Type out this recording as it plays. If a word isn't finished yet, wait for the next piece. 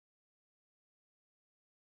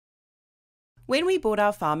When we bought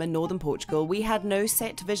our farm in northern Portugal, we had no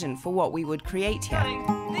set vision for what we would create here.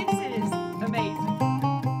 This is amazing.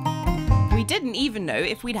 We didn't even know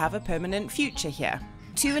if we'd have a permanent future here.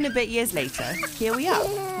 2 and a bit years later, here we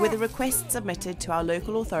are, with a request submitted to our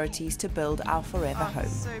local authorities to build our forever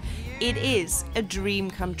home. It is a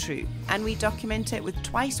dream come true, and we document it with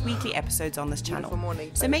twice weekly episodes on this channel,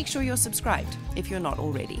 so make sure you're subscribed if you're not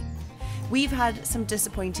already. We've had some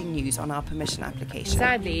disappointing news on our permission application.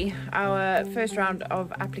 Sadly, our first round of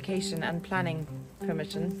application and planning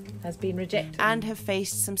permission has been rejected. And have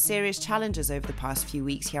faced some serious challenges over the past few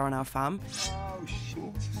weeks here on our farm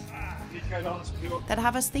that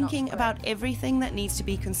have us thinking about everything that needs to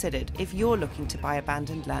be considered if you're looking to buy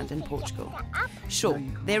abandoned land in Portugal. Sure,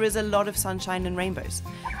 there is a lot of sunshine and rainbows,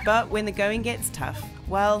 but when the going gets tough,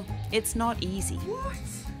 well, it's not easy. What?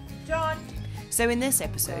 John? So in this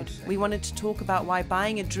episode, we wanted to talk about why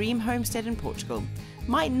buying a dream homestead in Portugal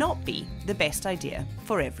might not be the best idea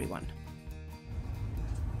for everyone.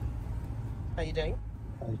 How are you doing?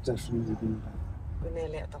 I've definitely been. We're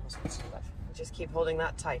nearly at the hospital, love. Just keep holding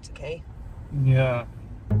that tight, okay? Yeah.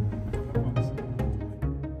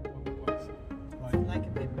 Like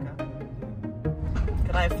a paper cup.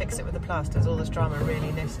 Could I fix it with the plaster? Is all this drama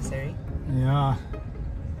really necessary? Yeah,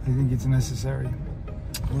 I think it's necessary.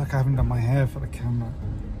 Look, I haven't done my hair for the camera.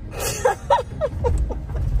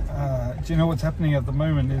 Do you know what's happening at the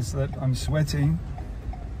moment is that I'm sweating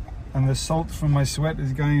and the salt from my sweat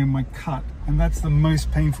is going in my cut, and that's the most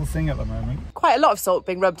painful thing at the moment. Quite a lot of salt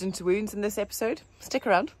being rubbed into wounds in this episode. Stick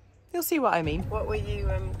around, you'll see what I mean. What were you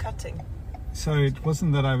cutting? So it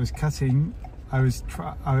wasn't that I was cutting, I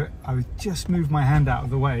just moved my hand out of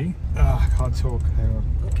the way. I can't talk.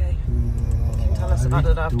 Okay. You can tell us about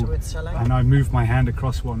it afterwards, shall I? And I moved my hand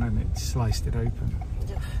across one and it sliced it open.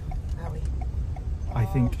 I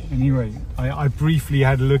think, anyway, I briefly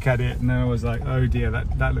had a look at it and then I was like, oh dear,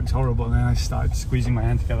 that looks horrible. And then I started squeezing my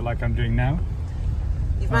hand together like I'm doing now.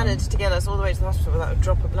 You've managed to get us all the way to the hospital without a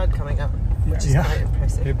drop of blood coming up, which is quite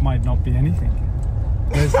impressive. It might not be anything.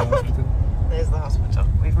 There's the hospital. There's the hospital.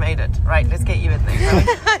 We've made it. Right, let's get you in there.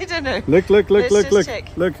 I don't know. Look. Let's just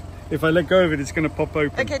check. Look. If I let go of it, it's going to pop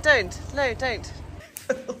open. Okay, don't. No, don't.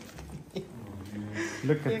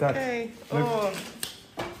 Look at that. Okay. Look.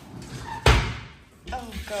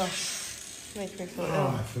 Oh gosh. Make me feel ill.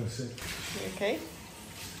 Oh, I feel sick. You okay?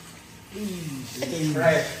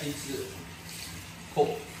 It's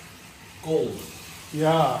gold.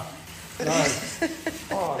 Yeah. Nice.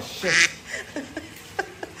 Oh shit.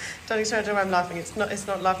 Don't sorry, I'm laughing. It's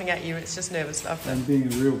not laughing at you, it's just nervous laughter. I'm being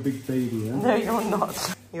a real big baby, huh? No, you're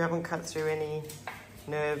not. You haven't cut through any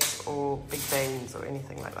nerves or big veins or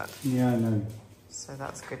anything like that. Yeah, I know. So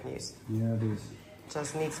that's good news. Yeah, it is.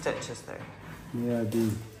 Just need stitches though. Yeah, I do.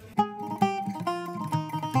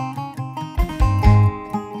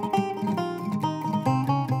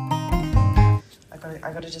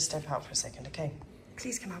 I gotta just step out for a second, okay?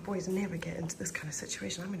 Please can our boys never get into this kind of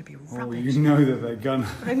situation. I'm gonna be rubbish. Oh, you know that they're gonna.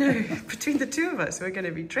 I know. Between the two of us, we're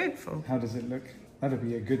gonna be dreadful. How does it look? That'd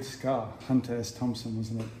be a good scar. Hunter S. Thompson,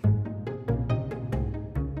 wasn't it?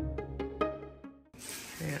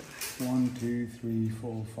 Yeah. 1, 2, 3,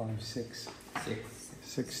 4, 5, 6.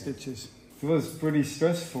 6 stitches. It was pretty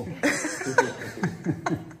stressful.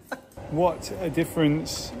 What a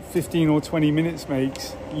difference 15 or 20 minutes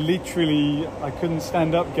makes. Literally, I couldn't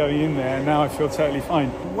stand up going in there, and now I feel totally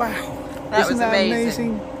fine. Wow. That was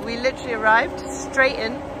amazing. We literally arrived straight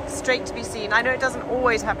in, straight to be seen. I know it doesn't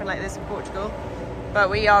always happen like this in Portugal, but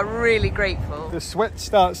we are really grateful. The sweat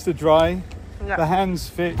starts to dry, Yeah. the hand's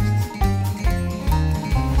fixed.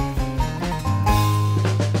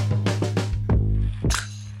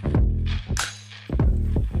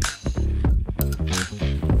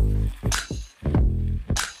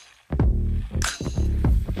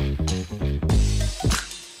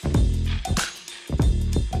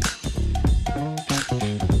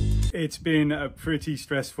 It's been a pretty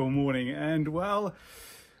stressful morning, and well,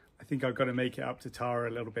 I think I've got to make it up to Tara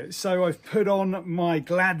a little bit. So I've put on my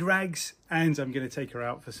Glad rags and I'm going to take her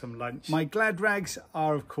out for some lunch. My Glad rags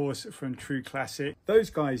are of course from True Classic. Those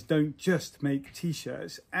guys don't just make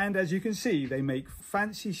t-shirts, and as you can see, they make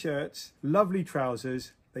fancy shirts, lovely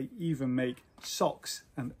trousers, they even make socks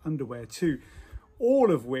and underwear too.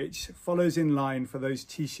 All of which follows in line for those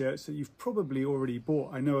t-shirts that you've probably already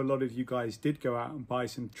bought. I know a lot of you guys did go out and buy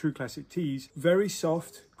some True Classic tees. Very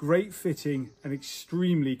soft, great fitting, and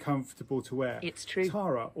extremely comfortable to wear. It's true.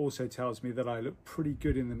 Tara also tells me that I look pretty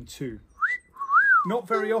good in them too. Not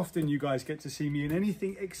very often you guys get to see me in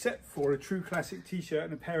anything except for a True Classic t-shirt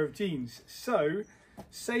and a pair of jeans. So,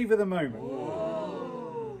 savor the moment.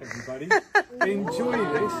 Whoa. Everybody, enjoy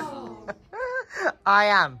this. I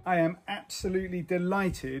am. I am absolutely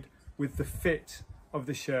delighted with the fit of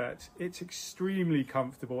the shirt. It's extremely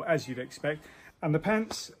comfortable, as you'd expect. And the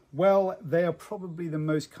pants, well, they are probably the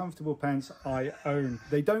most comfortable pants I own.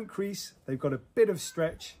 They don't crease, they've got a bit of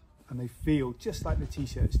stretch, and they feel just like the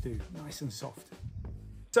t-shirts do, nice and soft.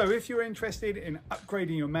 So if you're interested in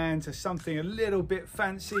upgrading your man to something a little bit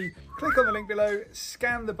fancy, click on the link below,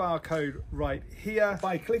 scan the barcode right here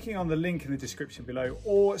by clicking on the link in the description below,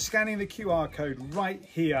 or scanning the QR code right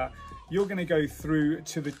here. You're going to go through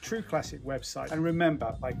to the True Classic website. And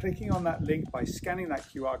remember, by clicking on that link, by scanning that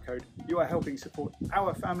QR code, you are helping support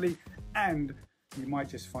our family, and you might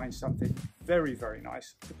just find something very, very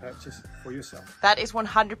nice to purchase for yourself. That is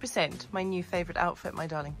 100% my new favourite outfit, my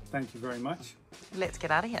darling. Thank you very much. Let's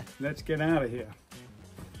get out of here. Let's get out of here.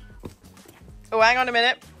 Oh, hang on a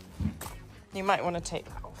minute. You might want to take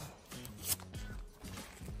that off.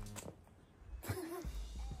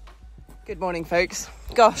 Good morning, folks.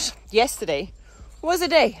 Gosh, yesterday was a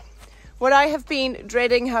day. What I have been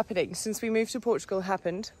dreading happening since we moved to Portugal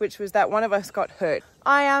happened, which was that one of us got hurt.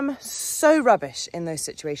 I am so rubbish in those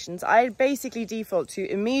situations. I basically default to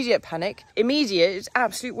immediate panic, immediate,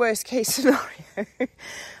 absolute worst case scenario.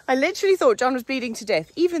 I literally thought John was bleeding to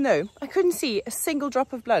death, even though I couldn't see a single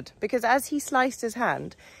drop of blood, because as he sliced his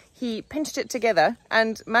hand, he pinched it together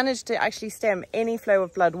and managed to actually stem any flow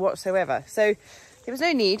of blood whatsoever. So there was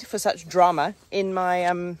no need for such drama in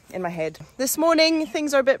my head. This morning,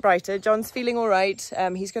 things are a bit brighter. John's feeling all right.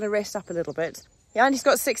 He's going to rest up a little bit. Yeah, and he's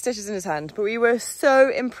got 6 stitches in his hand. But we were so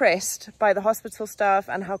impressed by the hospital staff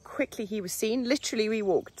and how quickly he was seen. Literally, we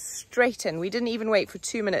walked straight in. We didn't even wait for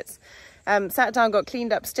 2 minutes. Sat down, got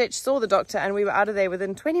cleaned up, stitched, saw the doctor, and we were out of there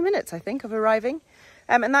within 20 minutes, I think, of arriving.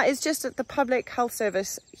 And that is just at the public health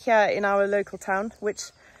service here in our local town,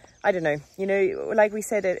 which, I don't know, you know, like we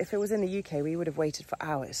said, if it was in the UK, we would have waited for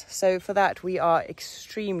hours. So for that, we are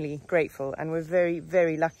extremely grateful, and we're very,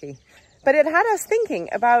 very lucky. But it had us thinking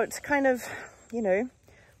about kind of, you know,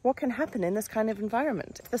 what can happen in this kind of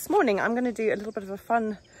environment. This morning, I'm going to do a little bit of a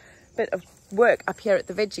fun bit of work up here at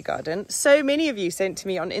the veggie garden. So many of you sent to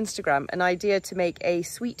me on Instagram an idea to make a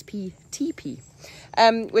sweet pea teepee.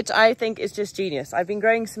 Which I think is just genius. I've been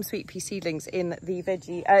growing some sweet pea seedlings in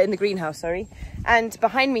the greenhouse, sorry. And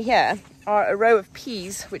behind me here are a row of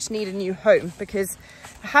peas which need a new home because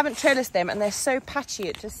I haven't trellised them and they're so patchy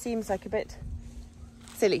it just seems like a bit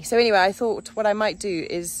silly. So anyway, I thought what I might do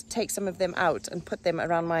is take some of them out and put them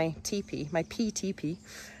around my teepee, my pea teepee,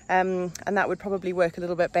 and that would probably work a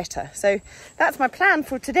little bit better. So that's my plan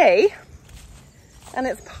for today. And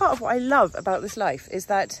it's part of what I love about this life is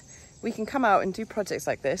that we can come out and do projects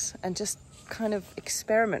like this and just kind of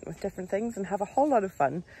experiment with different things and have a whole lot of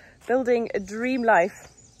fun building a dream life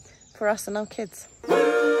for us and our kids.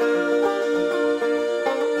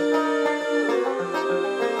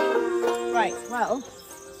 Right, well,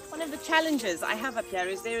 one of the challenges I have up here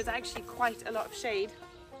is there is actually quite a lot of shade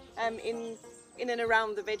in and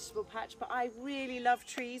around the vegetable patch, but I really love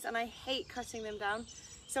trees and I hate cutting them down.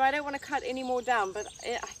 So I don't want to cut any more down, but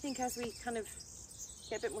I think as we kind of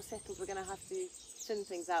get a bit more settled, we're going to have to thin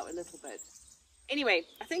things out a little bit. Anyway,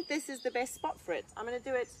 I think this is the best spot for it. I'm going to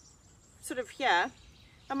do it sort of here.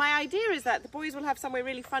 And my idea is that the boys will have somewhere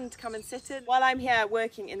really fun to come and sit in while I'm here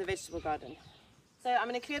working in the vegetable garden. So I'm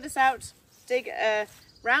going to clear this out, dig a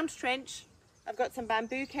round trench. I've got some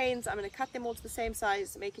bamboo canes. I'm going to cut them all to the same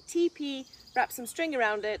size, make a teepee, wrap some string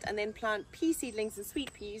around it, and then plant pea seedlings and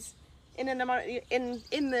sweet peas in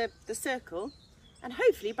the circle. And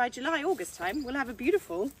hopefully by July, August time, we'll have a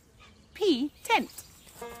beautiful pea tent.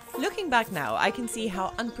 Looking back now, I can see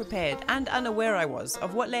how unprepared and unaware I was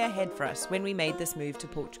of what lay ahead for us when we made this move to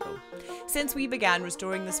Portugal. Since we began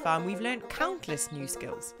restoring this farm, we've learned countless new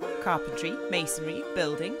skills. Carpentry, masonry,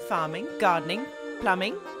 building, farming, gardening,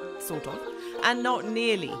 plumbing, sort of, and not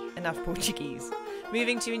nearly enough Portuguese.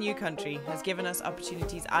 Moving to a new country has given us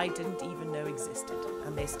opportunities I didn't even know existed,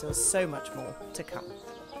 and there's still so much more to come.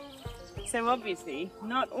 So obviously,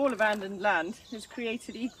 not all abandoned land is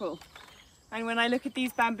created equal. And when I look at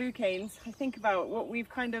these bamboo canes, I think about what we've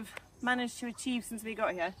kind of managed to achieve since we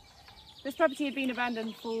got here. This property had been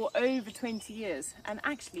abandoned for over 20 years. And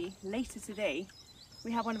actually, later today,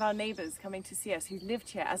 we have one of our neighbours coming to see us who lived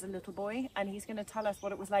here as a little boy. And he's going to tell us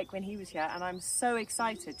what it was like when he was here. And I'm so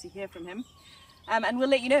excited to hear from him. And we'll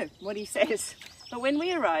let you know what he says. But when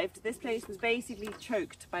we arrived, this place was basically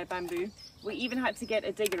choked by bamboo. We even had to get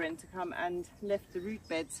a digger in to come and lift the root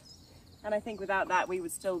beds. And I think without that, we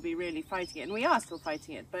would still be really fighting it. And we are still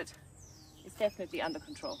fighting it, but it's definitely under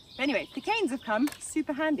control. But anyway, the canes have come,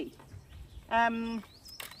 super handy. And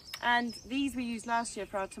these we used last year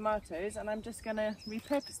for our tomatoes, and I'm just gonna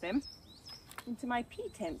repurpose them into my pea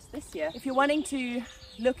tent this year. If you're wanting to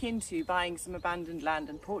look into buying some abandoned land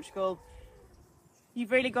in Portugal,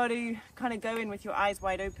 you've really got to kind of go in with your eyes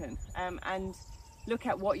wide open and look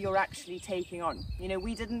at what you're actually taking on. You know,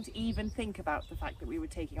 we didn't even think about the fact that we were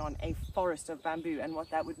taking on a forest of bamboo and what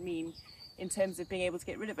that would mean in terms of being able to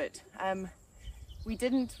get rid of it. We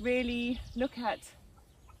didn't really look at,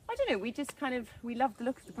 I don't know, we just kind of, we loved the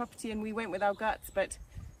look of the property and we went with our guts, but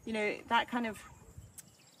you know, that kind of,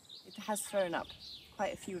 it has thrown up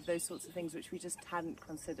quite a few of those sorts of things which we just hadn't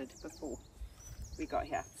considered before we got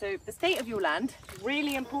here. So the state of your land,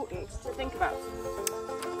 really important to think about.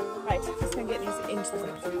 Right, let's go and get these into the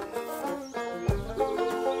factory.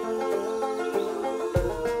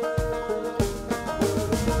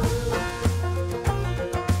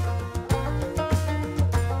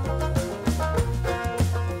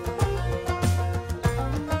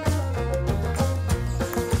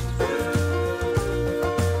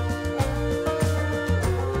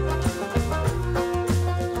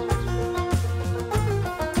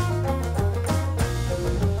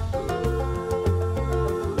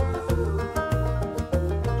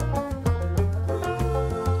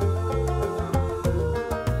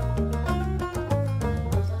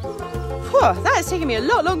 Oh, that has taken me a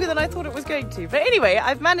lot longer than I thought it was going to. But anyway,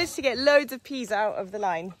 I've managed to get loads of peas out of the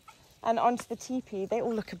line and onto the teepee. They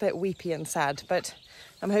all look a bit weepy and sad, but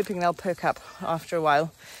I'm hoping they'll perk up after a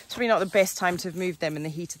while. It's probably not the best time to have moved them in the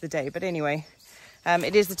heat of the day, but anyway,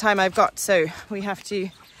 it is the time I've got, so we have to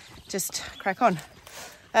just crack on.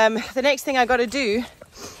 The next thing I got to do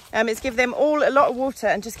is give them all a lot of water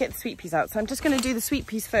and just get the sweet peas out. So I'm just going to do the sweet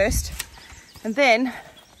peas first, and then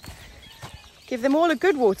give them all a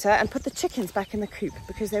good water and put the chickens back in the coop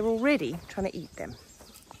because they're already trying to eat them.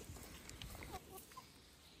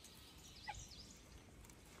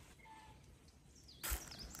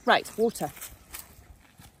 Right, water.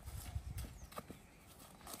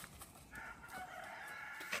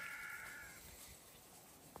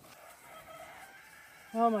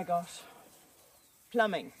 Oh my gosh.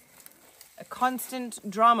 Plumbing. A constant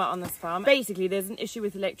drama on this farm. Basically, there's an issue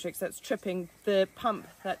with electrics that's tripping the pump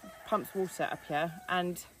that pumps water up here,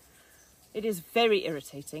 and it is very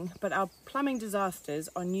irritating, but our plumbing disasters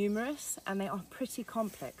are numerous and they are pretty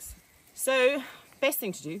complex. So, best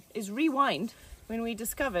thing to do is rewind when we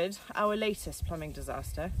discovered our latest plumbing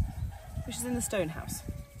disaster, which is in the stone house,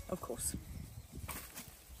 of course.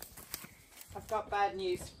 I've got bad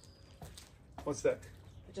news. What's that?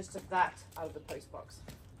 I just took that out of the post box.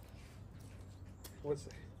 What's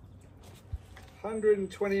that?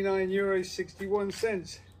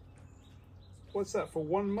 €129.61. What's that for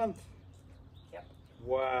 1 month? Yep.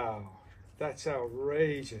 Wow, that's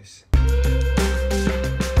outrageous.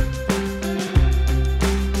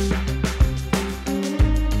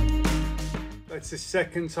 That's the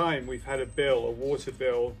second time we've had a water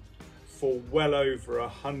bill, for well over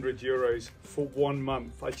 €100 for 1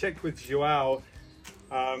 month. I checked with Joao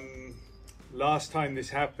last time this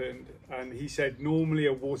happened, and he said normally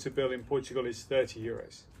a water bill in Portugal is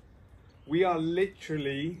 €30. We are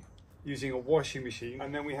literally using a washing machine,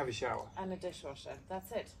 and then we have a shower. And a dishwasher,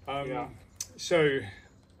 that's it. Yeah. So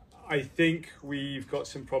I think we've got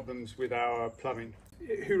some problems with our plumbing.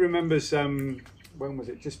 Who remembers, when was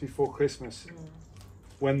it, just before Christmas?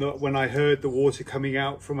 When I heard the water coming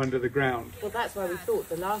out from under the ground. Well, that's why we thought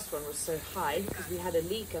the last one was so high, because we had a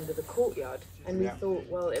leak under the courtyard, and we thought,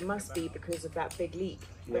 well, it must be because of that big leak,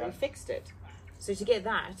 but we fixed it. So to get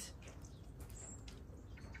that,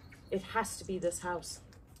 it has to be this house.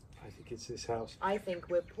 I think it's this house. I think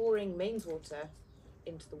we're pouring mains water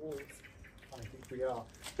into the walls. I think we are.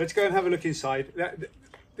 Let's go and have a look inside.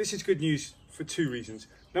 This is good news for two reasons.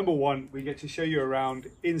 Number one, we get to show you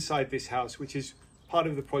around inside this house, which is part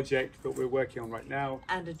of the project that we're working on right now.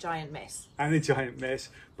 And a giant mess. And a giant mess,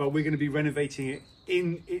 but we're going to be renovating it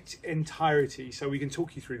in its entirety, so we can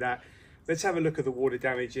talk you through that. Let's have a look at the water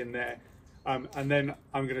damage in there, and then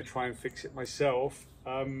I'm going to try and fix it myself.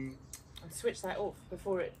 And switch that off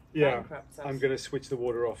before it bankrupts us. I'm going to switch the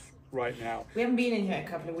water off right now. We haven't been in here a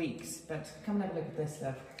couple of weeks, but come and have a look at this,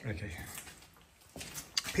 love. Okay.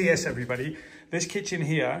 P.S. everybody, this kitchen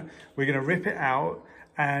here, we're going to rip it out,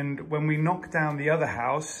 and when we knock down the other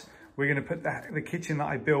house, we're going to put the kitchen that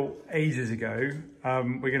I built ages ago,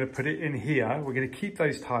 we're going to put it in here. We're going to keep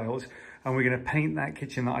those tiles, and we're going to paint that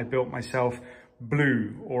kitchen that I built myself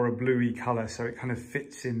blue, or a bluey colour, so it kind of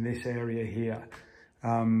fits in this area here.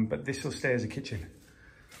 But this will stay as a kitchen.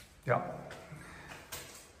 Yeah.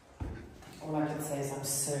 All I can say is I'm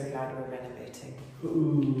so glad we're renovating.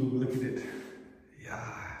 Ooh, look at it.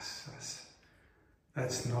 Yes,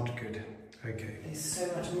 that's not good. Okay. There's so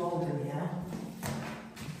much mould in here.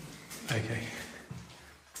 Okay.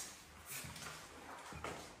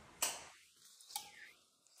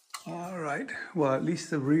 All right, well, at least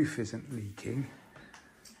the roof isn't leaking.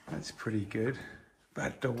 That's pretty good.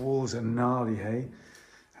 But the walls are gnarly, hey?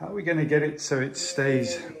 How are we going to get it so it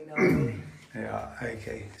stays? Yeah,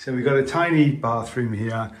 okay. So we've got a tiny bathroom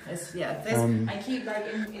here. I keep like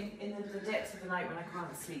in the depths of the night when I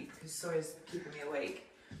can't sleep because Sawyer's keeping me awake.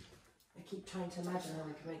 I keep trying to imagine how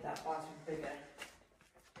we can make that bathroom bigger.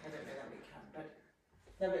 I don't know that we can, but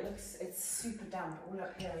no, but it's super damp all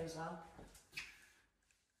up here as well.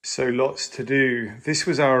 So lots to do. This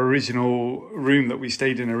was our original room that we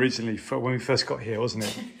stayed in originally for when we first got here, wasn't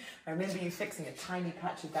it? I remember you fixing a tiny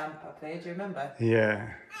patch of damp up there, do you remember? Yeah.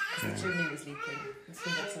 Because the chimney was leaking. It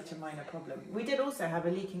seemed like such a minor problem. We did also have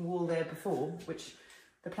a leaking wall there before, which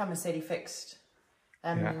the plumber said he fixed.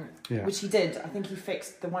 Which he did. I think he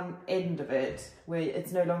fixed the one end of it where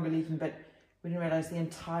it's no longer leaking, but we didn't realise the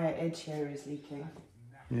entire edge here is leaking.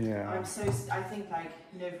 Yeah. I think, like,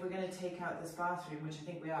 you know, if we're going to take out this bathroom, which I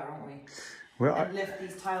think we are, aren't we? Well, and lift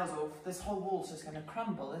these tiles off, this whole wall's just going to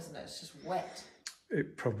crumble, isn't it? It's just wet.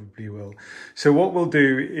 It probably will. So what we'll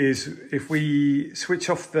do is if we switch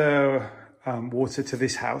off the water to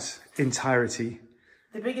this house entirety.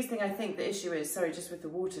 The biggest thing I think the issue is, sorry, just with the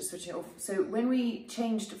water, switching it off. So when we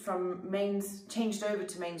changed over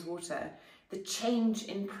to mains water, the change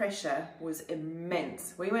in pressure was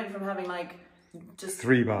immense. We went from having like just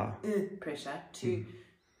 3 bar pressure to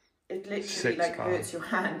it literally 6 like bar. hurts your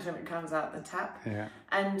hand when it comes out the tap. Yeah.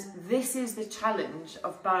 And this is the challenge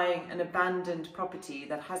of buying an abandoned property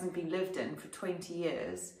that hasn't been lived in for 20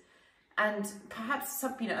 years. And perhaps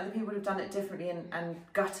some, other people would have done it differently and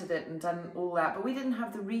gutted it and done all that, but we didn't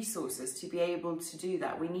have the resources to be able to do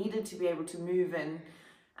that. We needed to be able to move in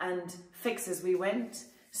and fix as we went.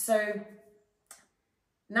 So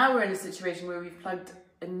now we're in a situation where we've plugged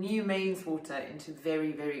a new mains water into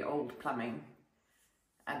very, very old plumbing.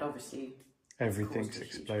 And obviously everything's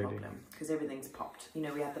exploding because everything's popped. We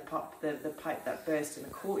had the pipe that burst in the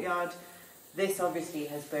courtyard. This obviously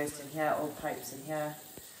has burst in here, old pipes in here.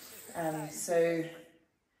 So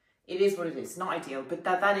it is what it is. It's not ideal, but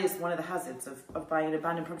that is one of the hazards of buying an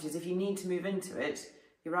abandoned property. Is if you need to move into it,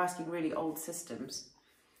 you're asking really old systems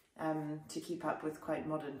to keep up with quite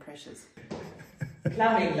modern pressures.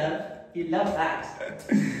 Plumbing, love. You love that.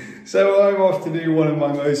 So I'm off to do one of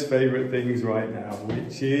my most favourite things right now,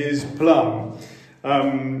 which is plumb.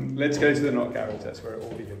 Let's go to the knot garage. That's where it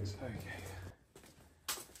all begins. Okay.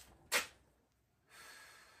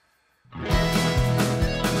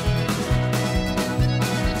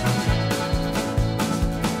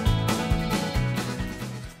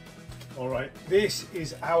 This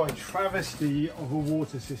is our travesty of a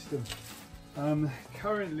water system.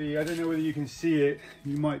 Currently, I don't know whether you can see it,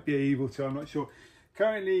 you might be able to, I'm not sure.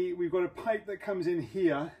 Currently, we've got a pipe that comes in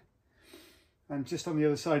here and just on the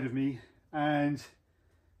other side of me, and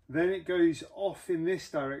then it goes off in this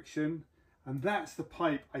direction, and that's the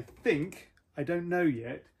pipe, I think, I don't know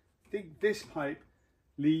yet, I think this pipe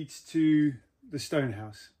leads to the stone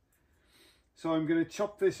house. So I'm going to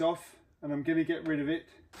chop this off and I'm going to get rid of it.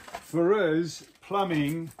 For us,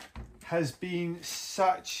 plumbing has been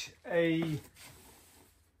such a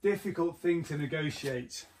difficult thing to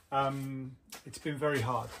negotiate. It's been very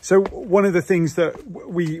hard. So one of the things that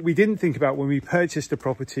we didn't think about when we purchased a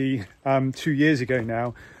property 2 years ago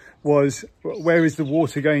now was where is the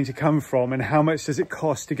water going to come from and how much does it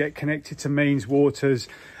cost to get connected to mains waters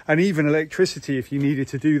and even electricity if you needed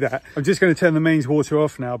to do that. I'm just going to turn the mains water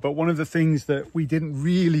off now, but one of the things that we didn't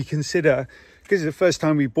really consider, because it's the first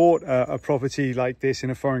time we bought a property like this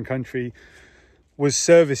in a foreign country, was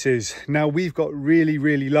services. Now we've got really,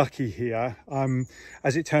 really lucky here.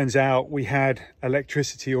 As it turns out, we had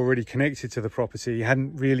electricity already connected to the property.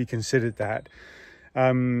 Hadn't really considered that.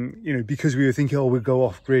 Because we were thinking, oh, we'll go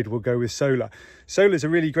off grid, we'll go with solar. Solar is a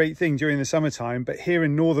really great thing during the summertime, but here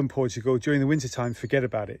in northern Portugal during the wintertime, forget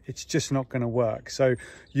about it. It's just not going to work. So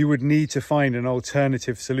you would need to find an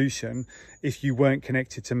alternative solution if you weren't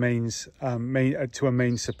connected to to a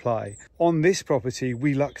main supply. On this property,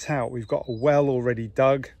 we lucked out. We've got a well already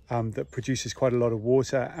dug that produces quite a lot of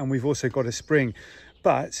water, and we've also got a spring.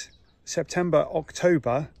 But September,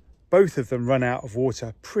 October, both of them run out of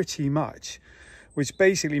water pretty much, which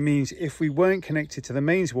basically means if we weren't connected to the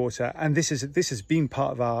mains water, and this has been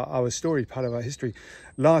part of our story, part of our history.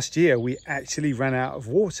 Last year, we actually ran out of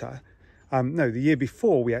water. No, the year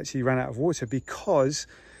before, we actually ran out of water because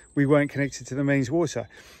we weren't connected to the mains water.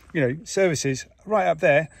 Services right up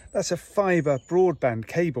there, that's a fibre broadband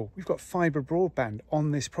cable. We've got fibre broadband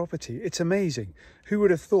on this property. It's amazing. Who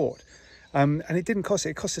would have thought? And it didn't cost,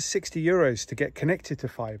 it cost us €60 to get connected to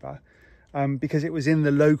fibre. because it was in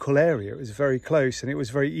the local area. It was very close and it was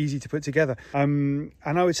very easy to put together. And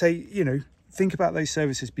I would say, you know, think about those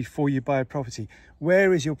services before you buy a property.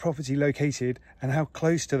 Where is your property located and how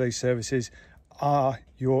close to those services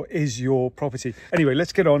is your property? Anyway,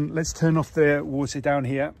 let's get on. Let's turn off the water down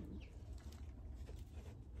here.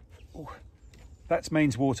 Ooh, that's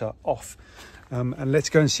mains water off. And let's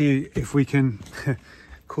go and see if we can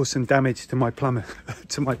cause some damage to my plumber,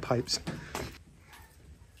 to my pipes.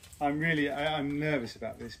 I'm nervous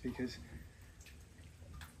about this because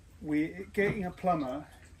we're getting a plumber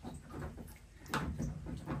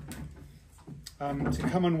to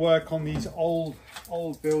come and work on these old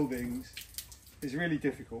buildings is really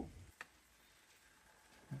difficult.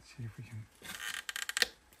 Let's see if we can.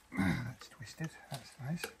 That's twisted. That's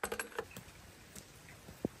nice.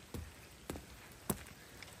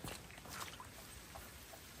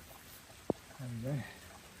 There we go.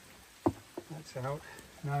 That's out.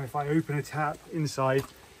 Now if I open a tap inside,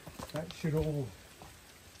 that should all...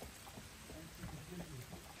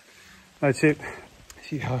 That's it.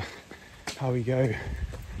 See how we go.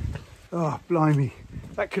 Oh, blimey.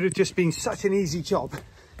 That could have just been such an easy job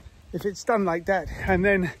if it's done like that. And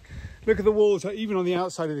then look at the walls, even on the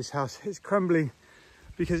outside of this house, it's crumbling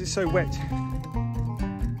because it's so wet.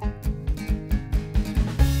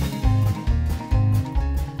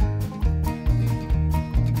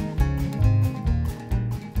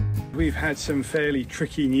 We've had some fairly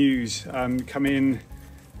tricky news come in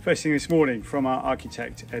first thing this morning from our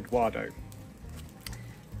architect, Eduardo.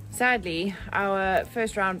 Sadly, our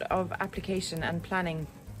first round of application and planning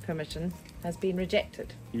permission has been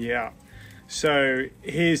rejected. Yeah, so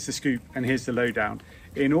here's the scoop and here's the lowdown.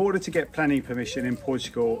 In order to get planning permission in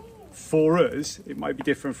Portugal, for us, it might be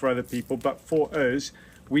different for other people, but for us,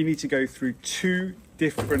 we need to go through two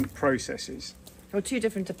different processes. Or two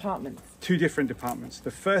different departments. Two different departments.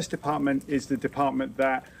 The first department is the department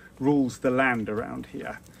that rules the land around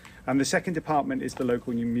here. And the second department is the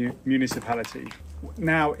local municipality.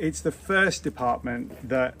 Now, it's the first department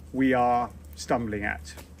that we are stumbling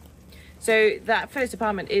at. So that first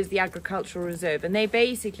department is the Agricultural Reserve, and they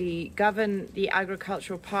basically govern the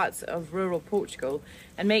agricultural parts of rural Portugal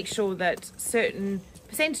and make sure that certain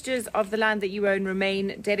percentages of the land that you own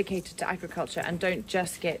remain dedicated to agriculture and don't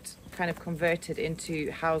just get kind of converted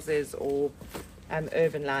into houses or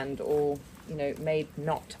urban land or, you know, made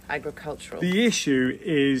not agricultural. The issue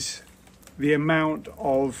is the amount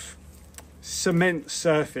of cement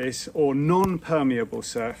surface or non-permeable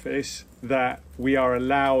surface that we are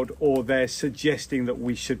allowed, or they're suggesting that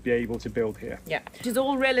we should be able to build here. Yeah, which is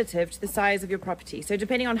all relative to the size of your property. So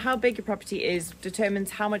depending on how big your property is,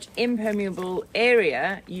 determines how much impermeable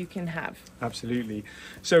area you can have. Absolutely.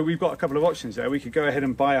 So we've got a couple of options there. We could go ahead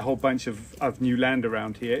and buy a whole bunch of new land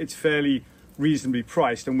around here. It's fairly reasonably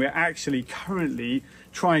priced, and we're actually currently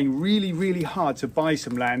trying really hard to buy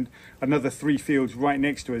some land, another 3 fields right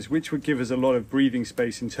next to us, which would give us a lot of breathing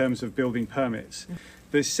space in terms of building permits.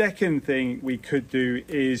 The second thing we could do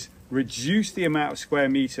is reduce the amount of square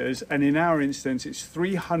meters, and in our instance it's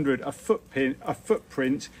 300, a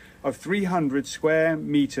footprint of 300 square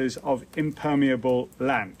meters of impermeable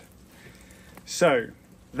land. So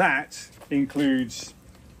that includes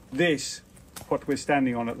this, what we're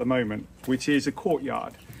standing on at the moment, which is a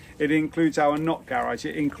courtyard. It includes our knot garage,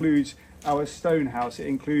 it includes our stone house, it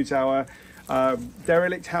includes our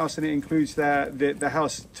derelict house, and it includes the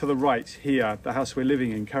house to the right here, the house we're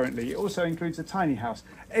living in currently. It also includes a tiny house,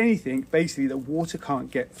 anything basically that water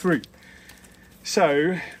can't get through.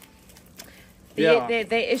 So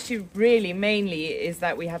the issue really mainly is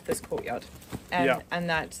that we have this courtyard, and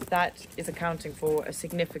that is accounting for a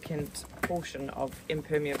significant portion of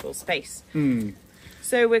impermeable space.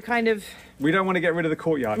 So we don't want to get rid of the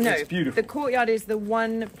courtyard. No, it's beautiful. The courtyard is the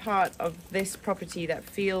one part of this property that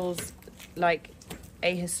feels like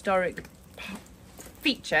a historic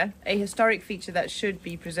feature that should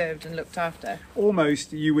be preserved and looked after.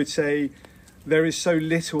 Almost, you would say, there is so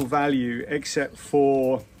little value except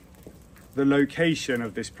for the location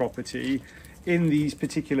of this property in these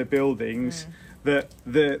particular buildings, that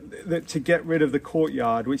to get rid of the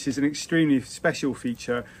courtyard, which is an extremely special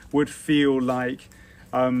feature, would feel like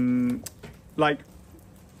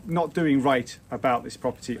not doing right about this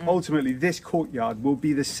property. Ultimately, this courtyard will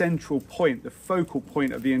be the central point, the focal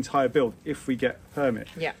point of the entire build if we get a permit.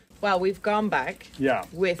 Yeah. Well, we've gone back Yeah.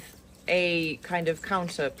 with a kind of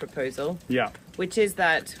counter proposal, Yeah. which is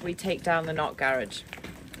that we take down the knot garage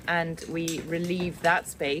and we relieve that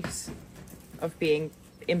space of being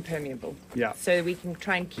impermeable. Yeah. So we can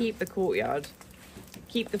try and keep the courtyard,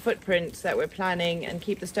 keep the footprints that we're planning, and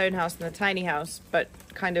keep the stone house and the tiny house, but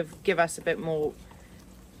kind of give us a bit more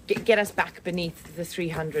get us back beneath the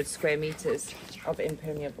 300 square meters of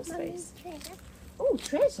impermeable space. Oh,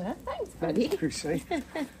 treasure! Thanks, buddy.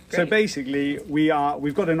 So basically,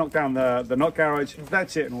 we've got to knock down the knot garage.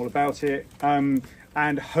 That's it and all about it.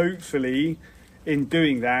 And hopefully, in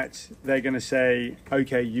doing that, they're going to say,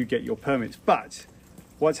 okay, you get your permits. But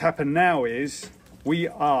what's happened now is we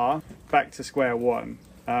are back to square one.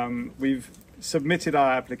 We've submitted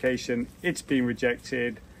our application. It's been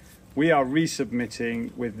rejected. We are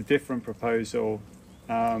resubmitting with a different proposal,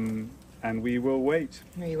 and we will wait.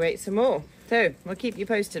 We wait some more. So we'll keep you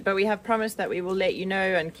posted, but we have promised that we will let you know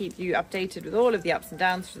and keep you updated with all of the ups and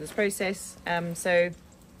downs through this process. So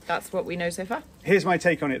that's what we know so far. Here's my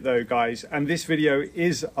take on it though, guys, and this video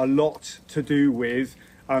is a lot to do with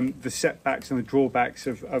the setbacks and the drawbacks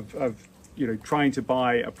of you know, trying to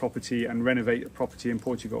buy a property and renovate a property in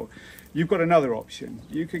Portugal. You've got another option.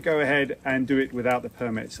 You could go ahead and do it without the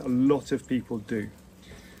permits. A lot of people do.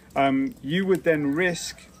 You would then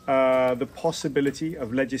risk the possibility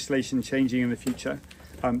of legislation changing in the future.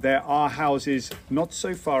 There are houses not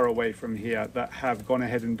so far away from here that have gone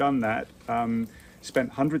ahead and done that,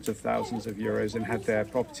 spent hundreds of thousands of euros and had their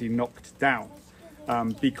property knocked down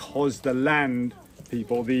because the land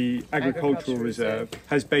people, the agricultural reserve,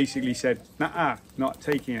 has basically said, nah, not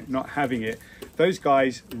taking it, not having it. Those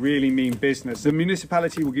guys really mean business. The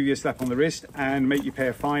municipality will give you a slap on the wrist and make you pay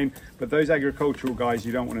a fine, but those agricultural guys,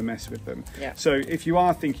 you don't want to mess with them. Yeah. So if you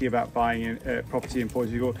are thinking about buying a property in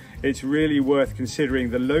Portugal, it's really worth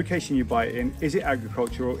considering the location you buy it in. Is it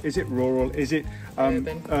agricultural? Is it rural? Is it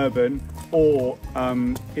urban? Or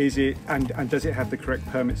is it, and does it have the correct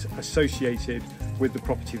permits associated with the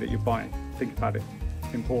property that you're buying? Think about it.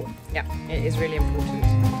 Important. Yeah, it is really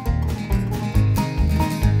important.